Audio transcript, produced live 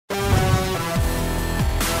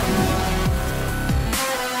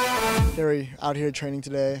Harry out here training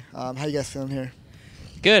today. How you guys feeling here?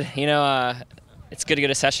 Good. It's good to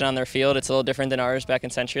get a session on their field. It's a little different than ours back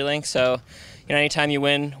in CenturyLink. So, anytime you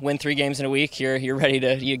win 3 games in a week, you're ready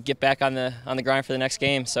to get back on the grind for the next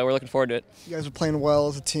game. So we're looking forward to it. You guys are playing well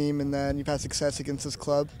as a team, and then you've had success against this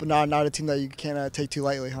club, but not a team that you can't take too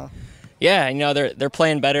lightly, huh? Yeah, they're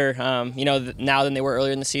playing better, now than they were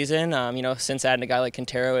earlier in the season. Since adding a guy like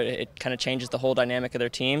Quintero, it kind of changes the whole dynamic of their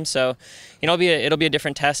team. So, it'll be a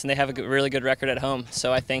different test, and they have a really good record at home.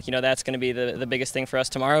 So I think that's going to be the biggest thing for us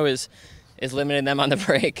tomorrow is limiting them on the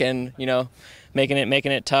break and making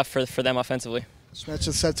it tough for them offensively. Schmetz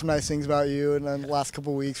just said some nice things about you, and then the last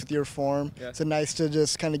couple of weeks with your form. Yeah. Is it nice to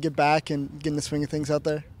just kind of get back and get in the swing of things out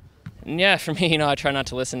there? Yeah, for me, I try not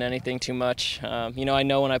to listen to anything too much. I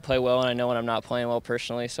know when I play well and I know when I'm not playing well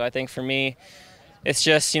personally. So I think for me, it's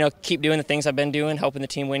just, keep doing the things I've been doing, helping the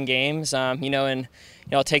team win games, and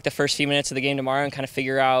I'll take the first few minutes of the game tomorrow and kind of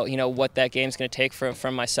figure out, what that game's going to take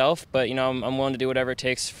from myself. But, I'm willing to do whatever it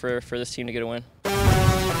takes for this team to get a win.